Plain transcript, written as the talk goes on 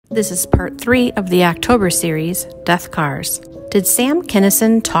This is part 3 of the October series, Death Cars. Did Sam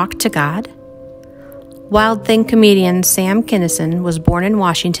Kinison talk to God? Wild Thing comedian Sam Kinison was born in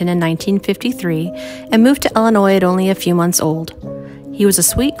Washington in 1953 and moved to Illinois at only a few months old. He was a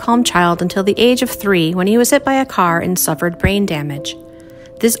sweet, calm child until the age of 3 when he was hit by a car and suffered brain damage.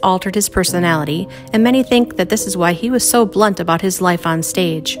 This altered his personality, and many think that this is why he was so blunt about his life on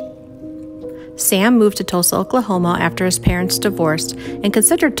stage. Sam moved to Tulsa, Oklahoma after his parents divorced and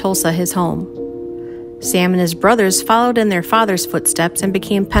considered Tulsa his home. Sam and his brothers followed in their father's footsteps and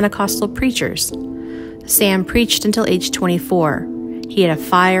became Pentecostal preachers. Sam preached until age 24. He had a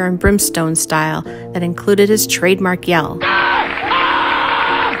fire and brimstone style that included his trademark yell.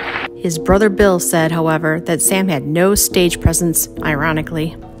 His brother Bill said, however, that Sam had no stage presence,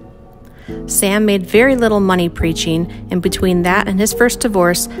 ironically. Sam made very little money preaching, and between that and his first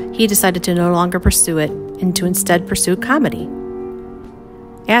divorce, he decided to no longer pursue it and to instead pursue comedy.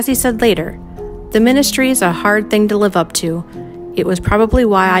 As he said later, "The ministry is a hard thing to live up to. It was probably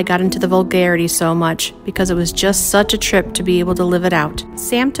why I got into the vulgarity so much, because it was just such a trip to be able to live it out."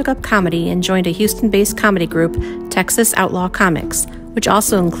 Sam took up comedy and joined a Houston-based comedy group, Texas Outlaw Comics, which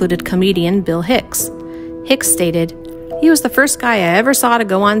also included comedian Bill Hicks. Hicks stated, "He was the first guy I ever saw to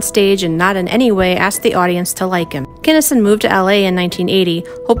go on stage and not in any way ask the audience to like him." Kinison moved to LA in 1980,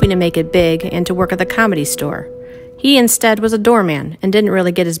 hoping to make it big and to work at the Comedy Store. He instead was a doorman and didn't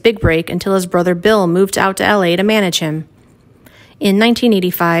really get his big break until his brother Bill moved out to LA to manage him. In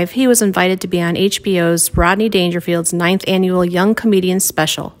 1985, he was invited to be on HBO's Rodney Dangerfield's 9th annual Young Comedians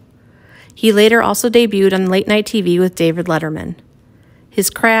special. He later also debuted on late-night TV with David Letterman. His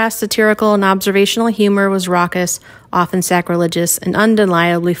crass, satirical, and observational humor was raucous, often sacrilegious, and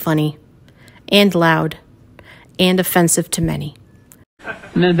undeniably funny. And loud. And offensive to many.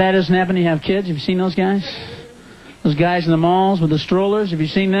 And then that doesn't happen, you have kids. Have you seen those guys? Those guys in the malls with the strollers, have you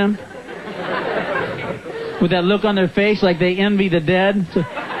seen them? With that look on their face like they envy the dead. Somebody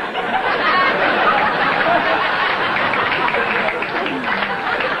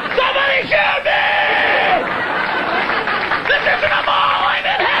shoot me! This isn't a mall, I'm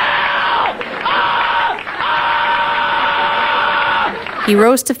in hell! He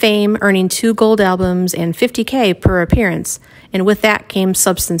rose to fame, earning 2 gold albums and $50K per appearance, and with that came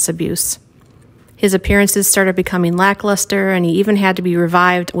substance abuse. His appearances started becoming lackluster, and he even had to be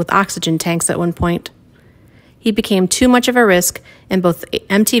revived with oxygen tanks at one point. He became too much of a risk, and both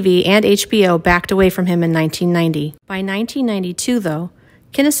MTV and HBO backed away from him in 1990. By 1992, though,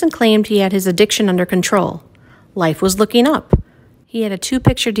 Kinison claimed he had his addiction under control. Life was looking up. He had a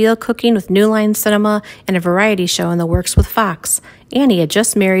 2-picture deal cooking with New Line Cinema and a variety show in the works with Fox, and he had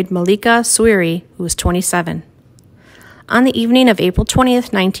just married Malika Swiri, who was 27. On the evening of April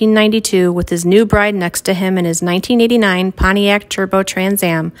 20th, 1992, with his new bride next to him in his 1989 Pontiac Turbo Trans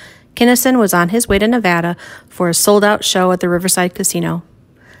Am, Kinison was on his way to Nevada for a sold-out show at the Riverside Casino.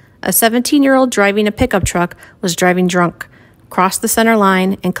 A 17-year-old driving a pickup truck was driving drunk, crossed the center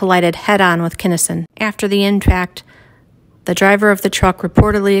line, and collided head-on with Kinison. After the impact, the driver of the truck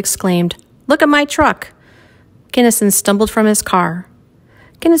reportedly exclaimed, "Look at my truck!" Kinison stumbled from his car.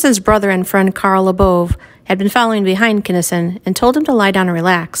 Kinison's brother and friend Carl Lebove had been following behind Kinison and told him to lie down and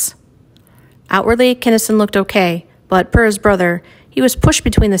relax. Outwardly, Kinison looked okay, but per his brother, he was pushed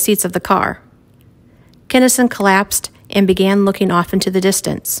between the seats of the car. Kinison collapsed and began looking off into the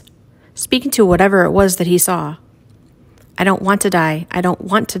distance, speaking to whatever it was that he saw. "I don't want to die, I don't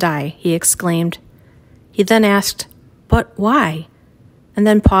want to die," he exclaimed. He then asked, "But why?" and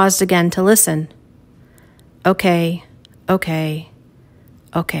then paused again to listen. "Okay, okay,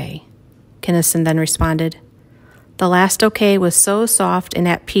 okay," Kinison then responded. The last okay was so soft and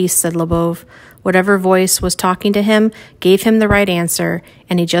at peace, said Lebove. Whatever voice was talking to him gave him the right answer,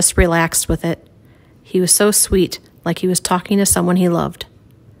 and he just relaxed with it. He was so sweet, like he was talking to someone he loved.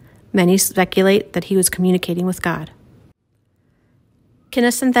 Many speculate that he was communicating with God.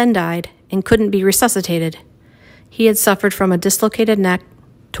 Kinison then died and couldn't be resuscitated. He had suffered from a dislocated neck,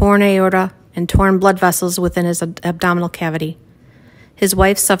 torn aorta, and torn blood vessels within his abdominal cavity. His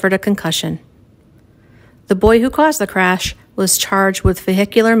wife suffered a concussion. The boy who caused the crash was charged with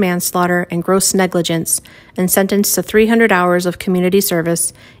vehicular manslaughter and gross negligence and sentenced to 300 hours of community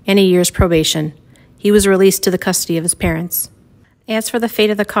service and a year's probation. He was released to the custody of his parents. As for the fate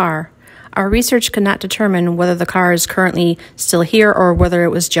of the car, our research could not determine whether the car is currently still here or whether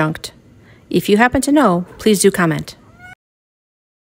it was junked. If you happen to know, please do comment.